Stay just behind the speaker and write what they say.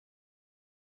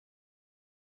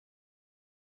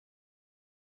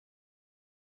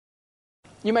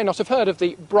You may not have heard of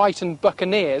the Brighton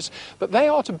Buccaneers, but they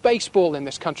are to baseball in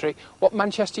this country what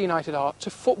Manchester United are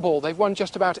to football. They've won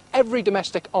just about every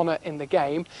domestic honour in the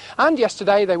game, and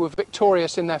yesterday they were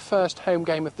victorious in their first home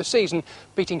game of the season,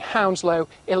 beating Hounslow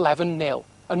 11-0.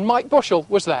 And Mike Bushell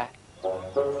was there.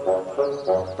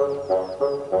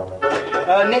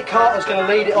 Nick Carter's going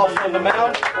to lead it off from the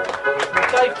mound.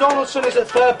 Dave Donaldson is at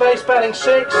third base, batting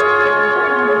sixth.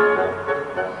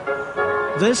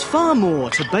 There's far more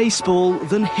to baseball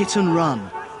than hit and run.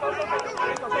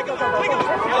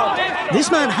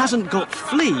 This man hasn't got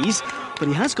fleas, but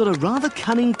he has got a rather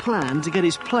cunning plan to get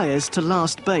his players to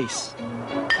last base.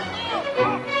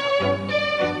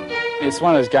 It's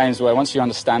one of those games where once you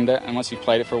understand it and once you've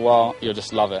played it for a while, you'll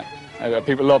just love it. A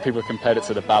lot of people have compared it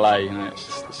to the ballet. You know,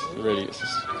 it's just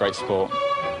a great sport.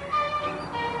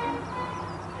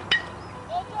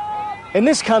 In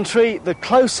this country, the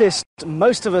closest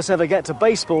most of us ever get to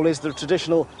baseball is the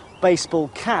traditional baseball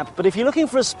cap. But if you're looking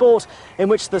for a sport in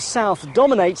which the South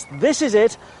dominates, this is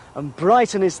it, and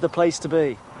Brighton is the place to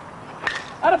be.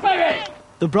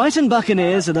 The Brighton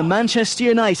Buccaneers are the Manchester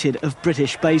United of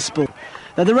British baseball.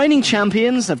 They're the reigning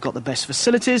champions, they've got the best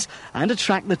facilities and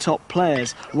attract the top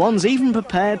players. One's even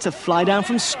prepared to fly down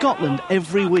from Scotland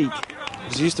every week.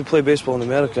 I used to play baseball in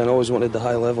America and always wanted the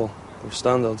high level of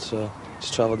standards, so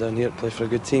just travel down here to play for a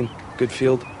good team, good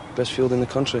field, best field in the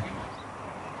country.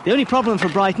 The only problem for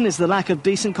Brighton is the lack of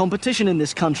decent competition in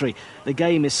this country. The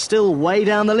game is still way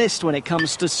down the list when it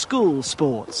comes to school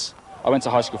sports. I went to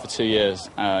high school for 2 years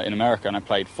in America, and I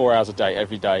played 4 hours a day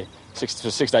every day,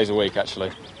 6 days a week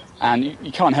actually. And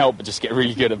you can't help but just get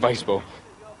really good at baseball.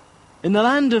 In the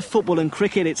land of football and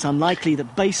cricket, it's unlikely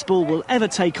that baseball will ever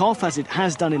take off as it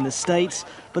has done in the States.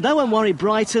 But that won't worry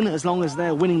Brighton as long as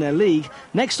they're winning their league.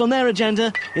 Next on their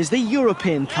agenda is the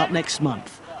European Cup next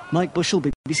month. Mike Bushell,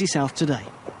 BBC South Today.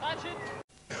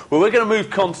 Well, we're going to move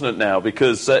continent now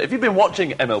because if you've been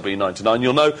watching MLB 99,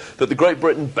 you'll know that the Great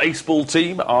Britain baseball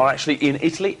team are actually in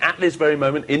Italy at this very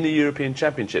moment in the European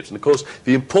Championships. And, of course,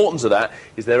 the importance of that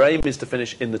is their aim is to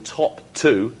finish in the top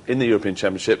 2 in the European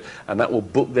Championship, and that will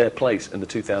book their place in the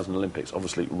 2000 Olympics.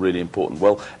 Obviously, really important.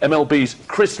 Well, MLB's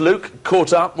Chris Luke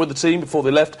caught up with the team before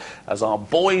they left as our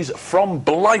boys from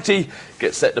Blighty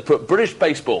get set to put British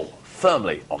baseball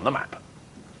firmly on the map.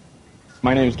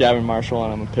 My name is Gavin Marshall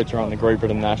and I'm a pitcher on the Great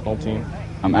Britain national team.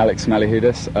 I'm Alex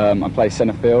Malihudis. I play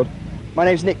centre field. My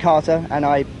name's Nick Carter and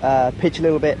I pitch a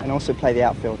little bit and also play the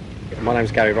outfield. My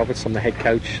name's Gary Roberts. I'm the head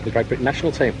coach of the Great Britain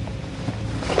national team.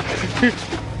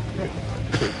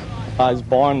 I was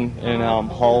born in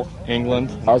Hull, England.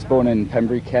 I was born in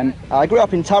Pembury, Kent. I grew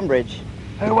up in Tunbridge.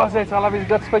 Who was it? I'll have his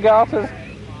guts for garters.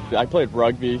 I played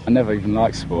rugby. I never even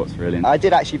liked sports, really. I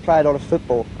did actually play a lot of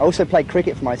football. I also played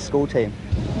cricket for my school team.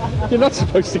 You're not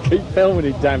supposed to keep filming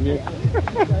it, damn you.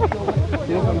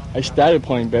 I started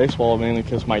playing baseball mainly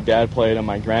because my dad played and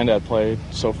my granddad played.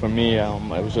 So for me,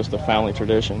 it was just a family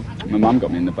tradition. My mum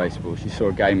got me into baseball. She saw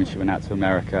a game and she went out to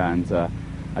America and I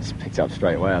just picked it up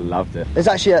straight away. I loved it. There's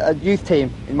actually a youth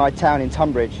team in my town in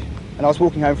Tunbridge, and I was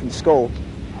walking home from school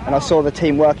and I saw the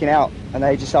team working out and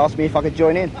they just asked me if I could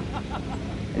join in.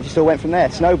 And just all went from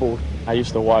there, snowballed. I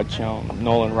used to watch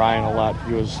Nolan Ryan a lot.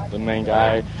 He was the main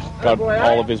guy, got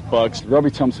all of his bucks.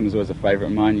 Robbie Thompson was always a favourite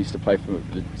of mine. He used to play for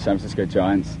the San Francisco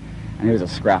Giants, and he was a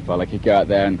scrapper. Like, he'd go out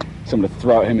there and someone would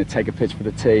throw at him, he'd take a pitch for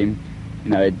the team. You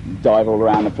know, he'd dive all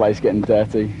around the place getting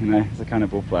dirty. You know, it's the kind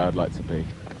of ball player I'd like to be.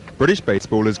 British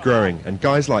baseball is growing, and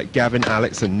guys like Gavin,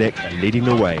 Alex and Nick are leading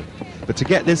the way. But to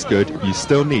get this good, you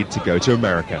still need to go to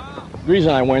America. The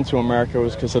reason I went to America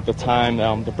was because at the time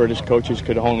the British coaches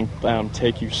could only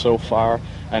take you so far,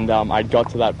 and I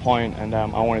got to that point, and I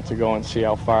wanted to go and see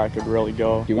how far I could really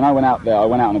go. When I went out there, I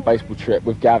went out on a baseball trip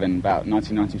with Gavin about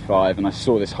 1995, and I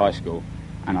saw this high school,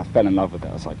 and I fell in love with it.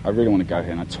 I was like, I really want to go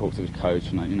here, and I talked to the coach,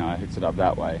 and I hooked it up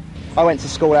that way. I went to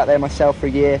school out there myself for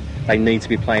a year. They need to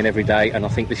be playing every day, and I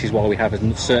think this is why we have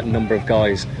a certain number of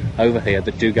guys over here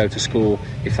that do go to school,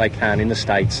 if they can, in the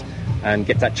States, and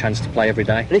get that chance to play every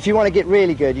day. But if you want to get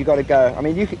really good, you've got to go. I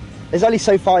mean, there's only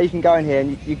so far you can go in here,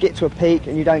 and you get to a peak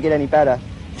and you don't get any better.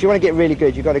 If you want to get really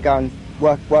good, you've got to go and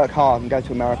work hard and go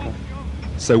to America.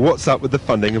 So what's up with the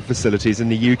funding and facilities in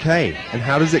the UK, and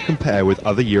how does it compare with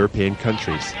other European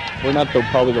countries? We're not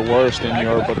probably the worst in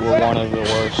Europe, but we're one of the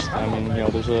worst. I mean,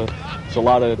 there's a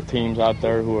lot of teams out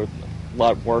there who are a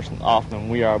lot worse off than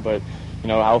we are, but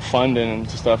our funding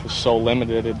and stuff is so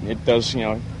limited. It does,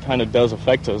 kind of does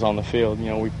affect us on the field.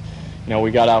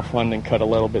 We got our funding cut a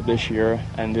little bit this year,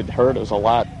 and it hurt us a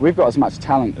lot. We've got as much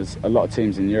talent as a lot of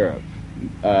teams in Europe,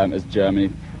 as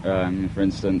Germany, for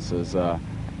instance, as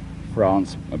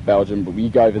France, Belgium. But you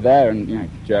go over there, and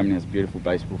Germany has beautiful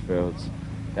baseball fields.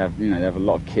 They have a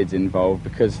lot of kids involved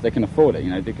because they can afford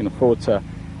it. They can afford to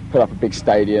put up a big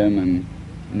stadium and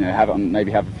have it on,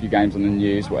 maybe have a few games on the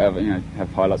news, whatever.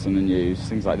 Have highlights on the news,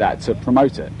 things like that to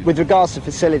promote it. With regards to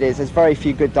facilities, there's very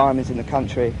few good diamonds in the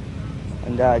country,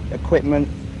 and equipment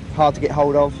hard to get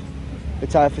hold of.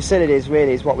 But facilities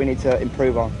really is what we need to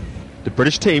improve on. The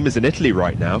British team is in Italy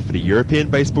right now for the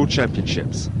European Baseball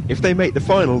Championships. If they make the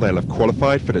final, they'll have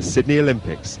qualified for the Sydney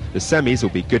Olympics. The semis will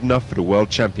be good enough for the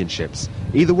World Championships.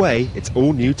 Either way, it's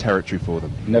all new territory for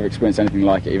them. Never experienced anything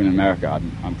like it, even in America.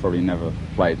 I'm probably never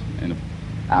played in an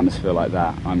atmosphere like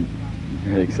that. I'm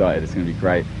really excited. It's going to be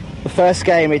great. The first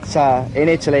game, it's in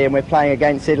Italy, and we're playing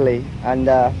against Italy. And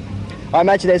I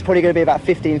imagine there's probably going to be about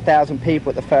 15,000 people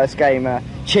at the first game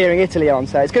cheering Italy on.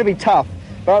 So it's going to be tough.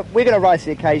 But we're going to rise to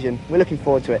the occasion. We're looking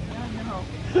forward to it.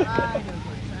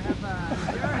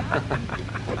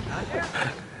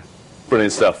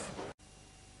 Brilliant stuff.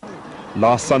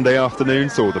 Last Sunday afternoon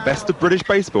saw the best of British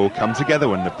baseball come together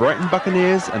when the Brighton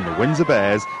Buccaneers and the Windsor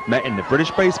Bears met in the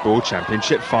British Baseball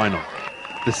Championship final.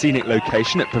 The scenic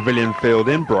location at Pavilion Field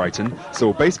in Brighton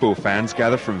saw baseball fans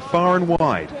gather from far and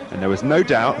wide, and there was no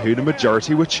doubt who the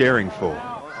majority were cheering for.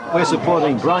 We're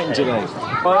supporting Brighton today.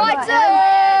 Brighton!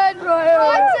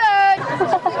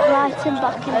 Brighton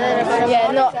Buccaneers.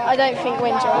 I don't think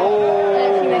Windsor. I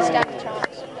don't think they stand a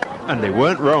chance. And they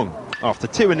weren't wrong. After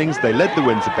 2 innings, they led the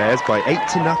Windsor Bears by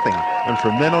 8-0, and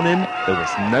from then on in, there was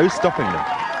no stopping them.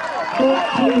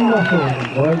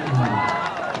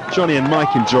 Johnny and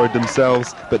Mike enjoyed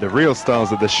themselves, but the real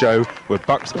stars of the show were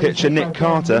Bucks pitcher Nick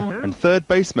Carter and third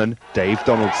baseman Dave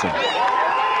Donaldson.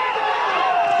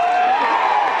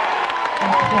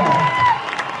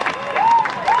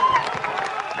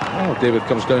 David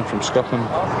comes down from Scotland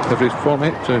every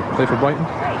fortnight to play for Brighton,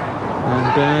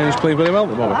 and he's playing very well at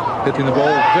the moment, hitting the ball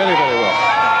very, very well.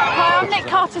 Hi, I'm Nick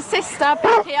Carter's sister,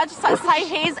 Becky. I just like to say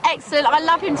he is excellent. I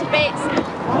love him to bits.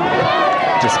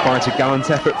 Despite a gallant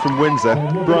effort from Windsor,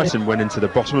 Brighton went into the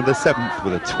bottom of the 7th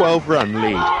with a 12-run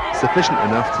lead, sufficient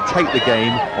enough to take the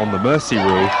game on the mercy rule,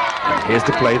 and here's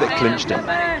the play that clinched it.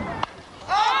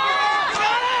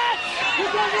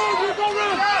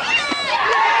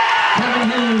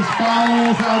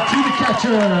 Fouls out to the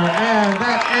catcher, and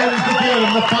that ends the game.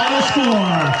 The final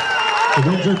score: the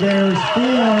Windsor Bears 4,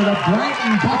 the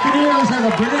Brighton Buccaneers are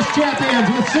the British champions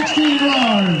with 16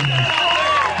 runs.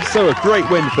 So a great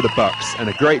win for the Bucks, and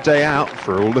a great day out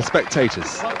for all the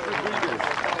spectators.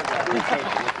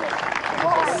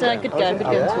 It's a good game to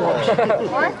watch.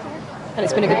 And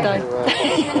it's been a good day.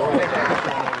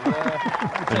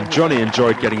 And Johnny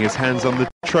enjoyed getting his hands on the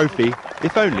trophy,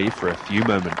 if only for a few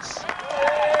moments.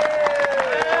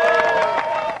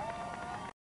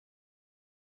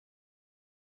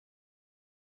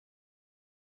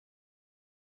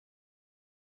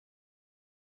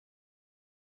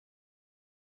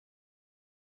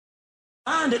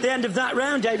 And at the end of that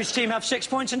round, David's team have 6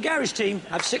 points and Gary's team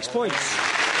have 6 points.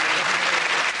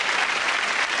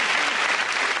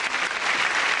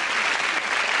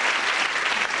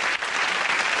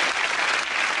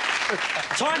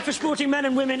 Time for sporting men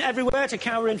and women everywhere to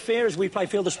cower in fear as we play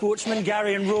Field of Sportsmen.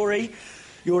 Gary and Rory,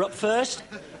 you're up first.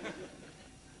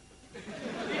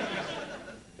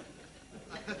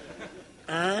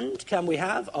 And can we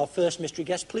have our first mystery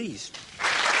guest, please?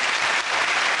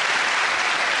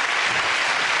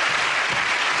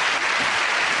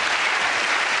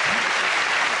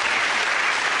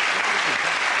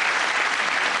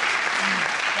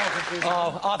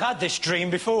 Oh, I've had this dream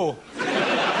before.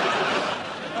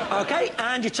 OK,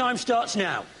 and your time starts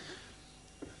now.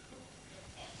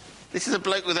 This is a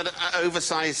bloke with an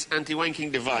oversized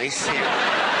anti-wanking device.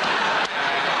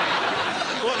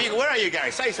 Where are you,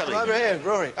 Gary? Say something. Over here,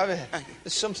 Rory, over here.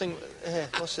 There's something here.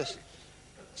 What's this?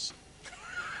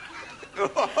 Oh!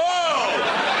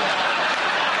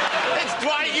 It's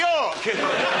Dwight York!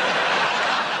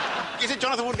 Is it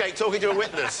Jonathan Woodgate talking to a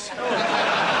witness?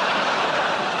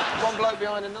 One bloke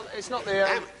behind another. It's not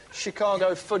the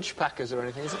Chicago Fudge Packers or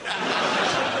anything, is it?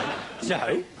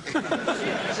 No.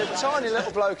 There's a tiny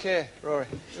little bloke here, Rory.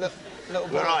 Little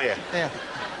bloke. Where are you? Yeah.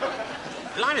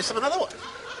 Linus, another one.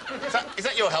 Is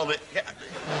that your helmet? Yeah.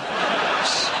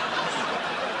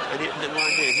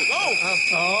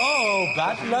 Oh,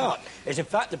 bad luck. It's in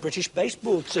fact the British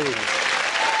baseball team.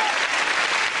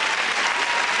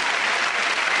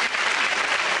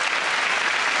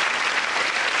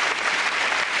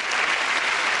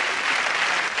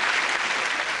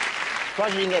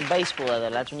 Surprised you didn't get baseball there,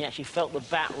 lads, when you actually felt the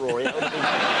bat, Rory. That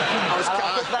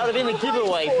would have been the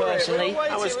giveaway, personally.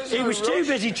 He was too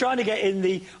busy trying to get in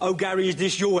the, oh, Gary, is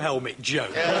this your helmet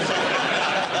joke?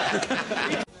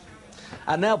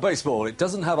 And now baseball. It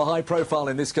doesn't have a high profile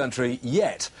in this country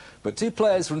yet, but two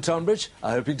players from Tonbridge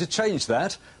are hoping to change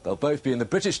that. They'll both be in the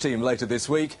British team later this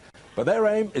week, but their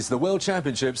aim is the World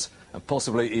Championships and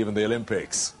possibly even the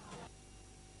Olympics.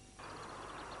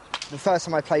 The first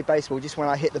time I played baseball, just when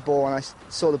I hit the ball and I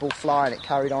saw the ball fly and it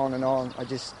carried on and on, I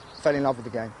just fell in love with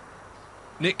the game.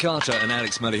 Nick Carter and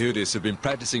Alex Malihudis have been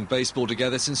practising baseball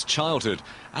together since childhood,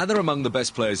 and they're among the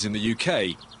best players in the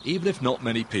UK, even if not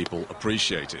many people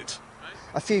appreciate it.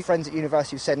 A few friends at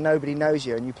university have said nobody knows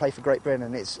you and you play for Great Britain,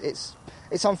 and it's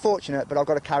unfortunate, but I've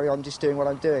got to carry on just doing what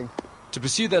I'm doing. To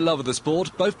pursue their love of the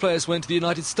sport, both players went to the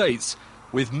United States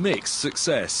with mixed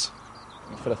success.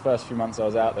 For the first few months I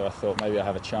was out there, I thought maybe I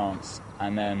have a chance,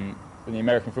 and then when the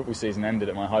American football season ended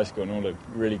at my high school and all the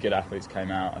really good athletes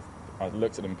came out, I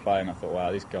looked at them play and I thought,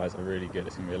 wow, these guys are really good.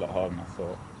 It's going to be a lot harder than I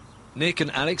thought. Nick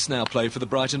and Alex now play for the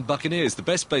Brighton Buccaneers, the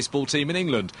best baseball team in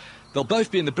England. They'll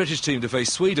both be in the British team to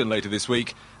face Sweden later this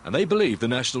week, and they believe the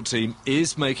national team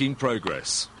is making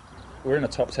progress. We're in the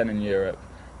top 10 in Europe,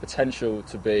 potential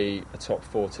to be a top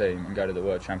 4 team and go to the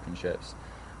World Championships.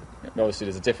 Obviously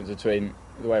there's a difference between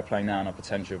the way we're playing now and our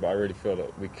potential, but I really feel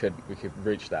that we could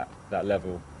reach that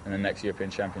level in the next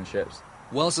European Championships.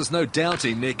 Whilst there's no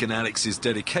doubting Nick and Alex's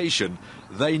dedication,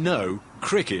 they know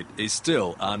cricket is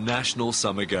still our national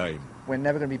summer game. We're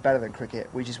never going to be better than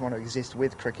cricket. We just want to exist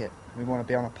with cricket. We want to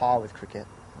be on a par with cricket.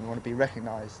 We want to be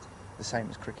recognised the same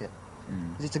as cricket.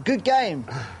 Because it's a good game.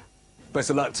 Best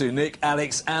of luck to Nick,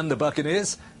 Alex and the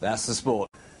Buccaneers. That's the sport.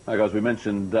 Now, guys, we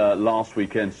mentioned last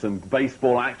weekend some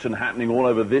baseball action happening all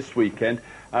over this weekend.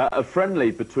 A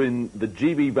friendly between the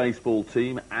GB baseball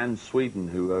team and Sweden,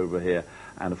 who are over here.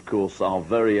 And, of course, our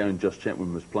very own Just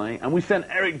Chetwynd was playing. And we sent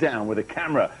Eric down with a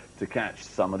camera to catch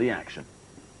some of the action.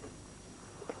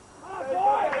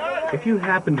 If you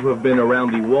happen to have been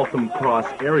around the Waltham Cross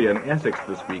area in Essex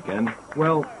this weekend,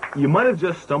 well, you might have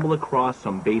just stumbled across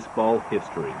some baseball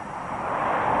history.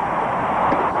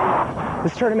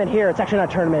 This tournament here, it's actually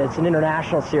not a tournament, it's an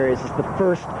international series. It's the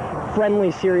first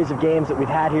friendly series of games that we've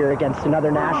had here against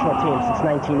another national team since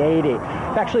 1980.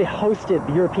 We've actually hosted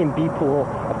the European B pool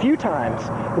a few times,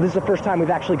 but this is the first time we've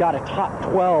actually got a top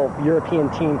 12 European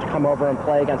team to come over and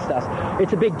play against us.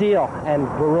 It's a big deal, and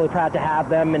we're really proud to have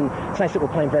them, and it's nice that we're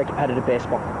playing very competitive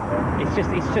baseball. It's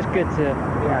just good to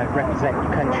represent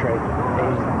your country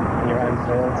in your own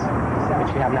fields,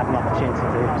 which we haven't had an opportunity to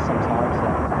do sometimes.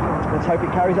 So let's hope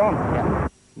it carries on. Yeah.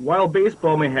 While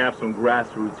baseball may have some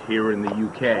grassroots here in the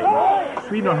UK,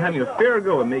 Sweden are having a fair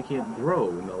go at making it grow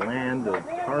in the land of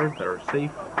cars that are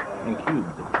safe and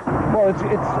cubed. Well,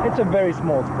 it's a very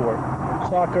small sport.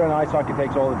 Soccer and ice hockey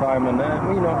takes all the time, and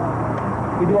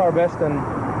we do our best, and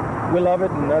we love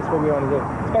it, and that's what we want to do.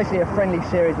 It's basically a friendly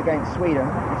series against Sweden.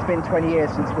 It's been 20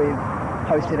 years since we've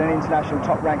hosted an international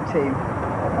top-ranked team.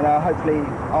 And hopefully,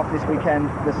 after this weekend,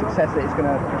 the success that it's going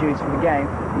to produce for the game,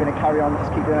 we're going to carry on,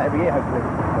 just keep doing it every year, hopefully.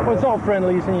 Well, it's all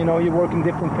friendlies, and, you work in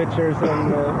different pitchers,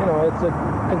 and, it's a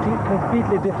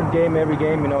completely different game every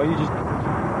game, You just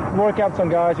work out some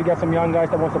guys, you got some young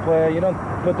guys that wants to play. You don't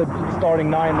put the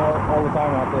starting 9 all the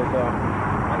time out there, so,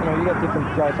 you got different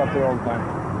guys out there all the time.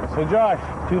 So, Josh,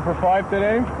 2 for 5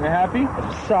 today. You happy?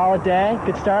 Solid day,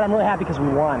 good start. I'm really happy because we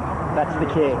won. That's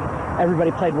the key.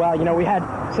 Everybody played well. We had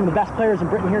some of the best players in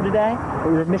Britain here today, but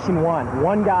we were missing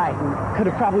one guy who could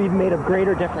have probably even made a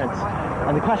greater difference.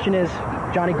 And the question is,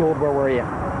 Johnny Gould, where were you?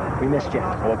 We missed you.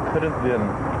 What could have been?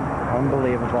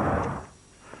 Unbelievable.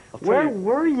 Where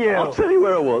were you? I'll tell you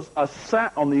where I was. I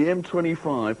sat on the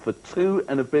M25 for 2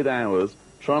 and a bit hours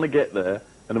trying to get there,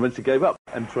 and eventually gave up.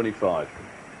 M25.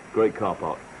 Great car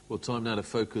park. Well, time now to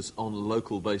focus on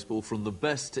local baseball, from the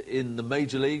best in the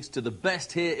major leagues to the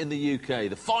best here in the UK.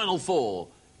 The Final Four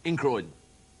in Croydon.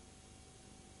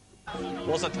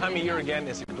 Well, it's that time of year again.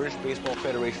 It's the British Baseball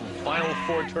Federation Final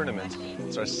Four tournament.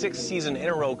 It's our 6th season in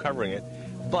a row covering it.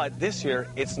 But this year,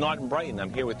 it's not in Brighton.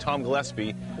 I'm here with Tom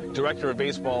Gillespie, Director of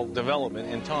Baseball Development.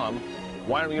 And Tom,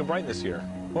 why aren't we in Brighton this year?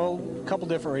 Well, a couple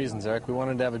different reasons, Eric. We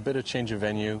wanted to have a bit of change of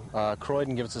venue.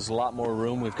 Croydon gives us a lot more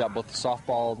room. We've got both the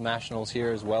softball nationals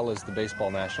here as well as the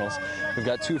baseball nationals. We've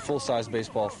got 2 full-size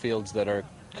baseball fields that are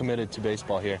committed to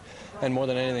baseball here. And more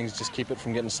than anything is just keep it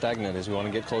from getting stagnant, as we want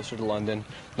to get closer to London.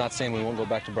 Not saying we won't go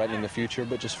back to Brighton in the future,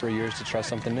 but just for years to try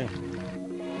something new.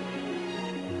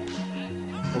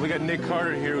 Well, we got Nick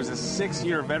Carter here, who's a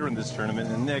 6-year veteran of this tournament.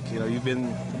 And Nick, you've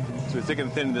been through thick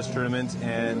and thin in this tournament,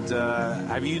 and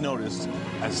have you noticed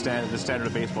the standard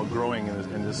of baseball growing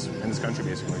in this country,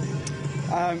 basically?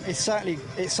 It's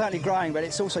certainly growing, but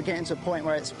it's also getting to a point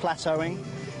where it's plateauing.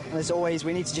 And there's always,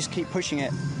 we need to just keep pushing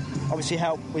it. Obviously,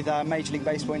 help with Major League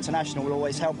Baseball International will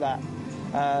always help that.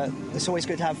 It's always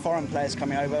good to have foreign players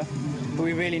coming over. but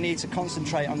we really need to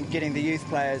concentrate on getting the youth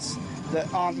players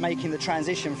that aren't making the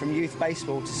transition from youth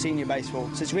baseball to senior baseball.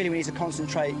 So it's really, we need to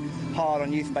concentrate hard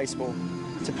on youth baseball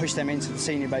to push them into the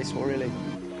senior baseball, really.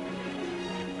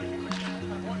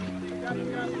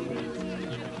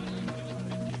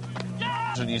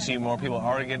 So do you see more people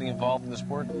are getting involved in the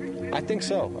sport? I think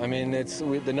so. I mean,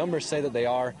 the numbers say that they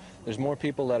are. There's more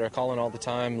people that are calling all the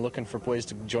time, looking for ways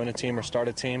to join a team or start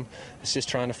a team. It's just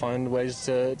trying to find ways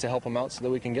to help them out so that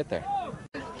we can get there.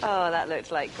 Oh, that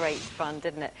looked like great fun,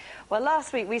 didn't it? Well,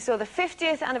 last week we saw the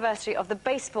 50th anniversary of the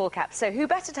baseball cap. So who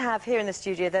better to have here in the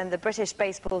studio than the British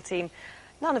baseball team,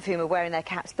 none of whom are wearing their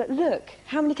caps. But look,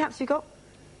 how many caps have you got?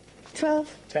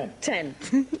 12? 10. 10.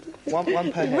 one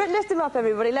per head. Lift them up,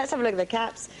 everybody. Let's have a look at the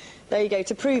caps. There you go,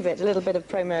 to prove it. A little bit of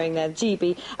promoing there.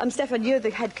 GB. Stefan, you're the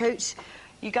head coach.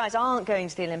 You guys aren't going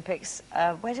to the Olympics.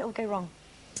 Where did it all go wrong?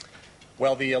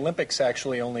 Well, the Olympics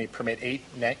actually only permit 8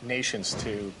 nations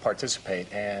to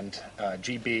participate, and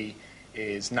GB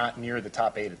is not near the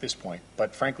top 8 at this point.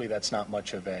 But frankly, that's not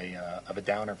much of a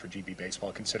downer for GB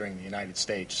baseball, considering the United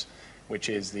States, which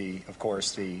is, of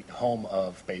course, the home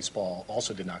of baseball,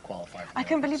 also did not qualify. I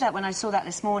couldn't believe that when I saw that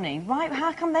this morning. Right,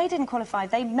 how come they didn't qualify?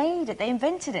 They made it. They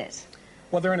invented it.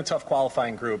 Well, they're in a tough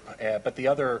qualifying group, but the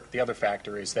other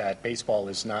factor is that baseball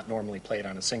is not normally played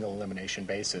on a single elimination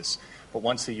basis. But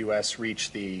once the U.S.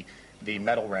 reached the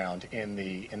medal round in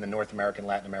the North American,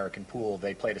 Latin American pool,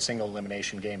 they played a single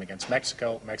elimination game against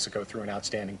Mexico. Mexico threw an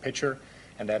outstanding pitcher,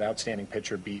 and that outstanding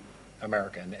pitcher beat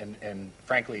America. And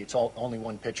frankly, it's only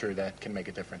one pitcher that can make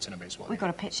a difference in a baseball game. We've got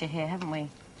a pitcher here, haven't we?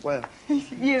 Well,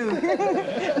 you.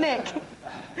 Nick.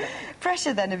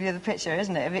 Pressure then if you're the pitcher,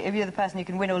 isn't it? If you're the person who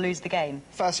can win or lose the game.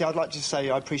 Firstly, I'd like to say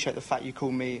I appreciate the fact you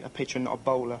call me a pitcher and not a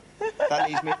bowler. That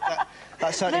leads me...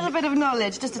 That certainly, a little bit of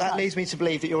knowledge, just a touch. That leads me to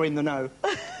believe that you're in the know.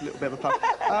 A little bit of a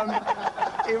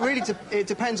pub. It really it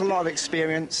depends on a lot of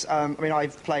experience. I mean,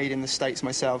 I've played in the States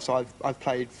myself, so I've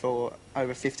played for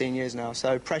over 15 years now.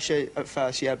 So pressure at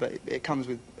first, yeah, but it comes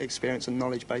with experience and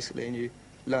knowledge, basically, and you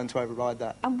learn to override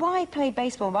that. And why play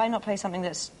baseball? Why not play something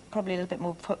that's probably a little bit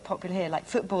more popular here, like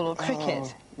football or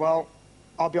cricket? Well,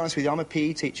 I'll be honest with you, I'm a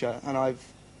PE teacher, and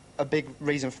a big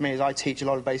reason for me is I teach a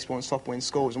lot of baseball and softball in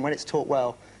schools, and when it's taught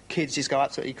well, kids just go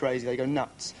absolutely crazy, they go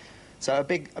nuts. So a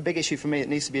big issue for me that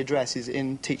needs to be addressed is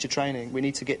in teacher training. We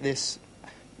need to get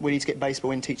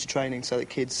baseball in teacher training so that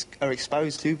kids are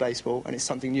exposed to baseball and it's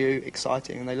something new,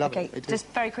 exciting, and they love it. Okay, just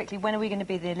very quickly, when are we going to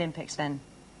be at the Olympics then?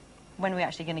 When are we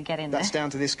actually going to get in there? That's down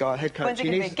to this guy, head coach.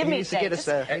 Give me a date, give me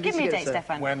a date,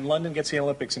 Stefan. When London gets the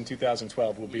Olympics in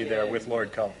 2012, we'll be there with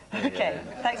Lord Coe. Okay,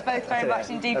 thanks both very much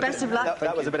indeed. Best of luck.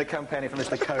 That was a bit of campaigning from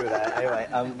Mr. Coe there. Anyway,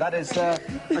 that is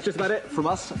that's just about it from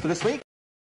us for this week.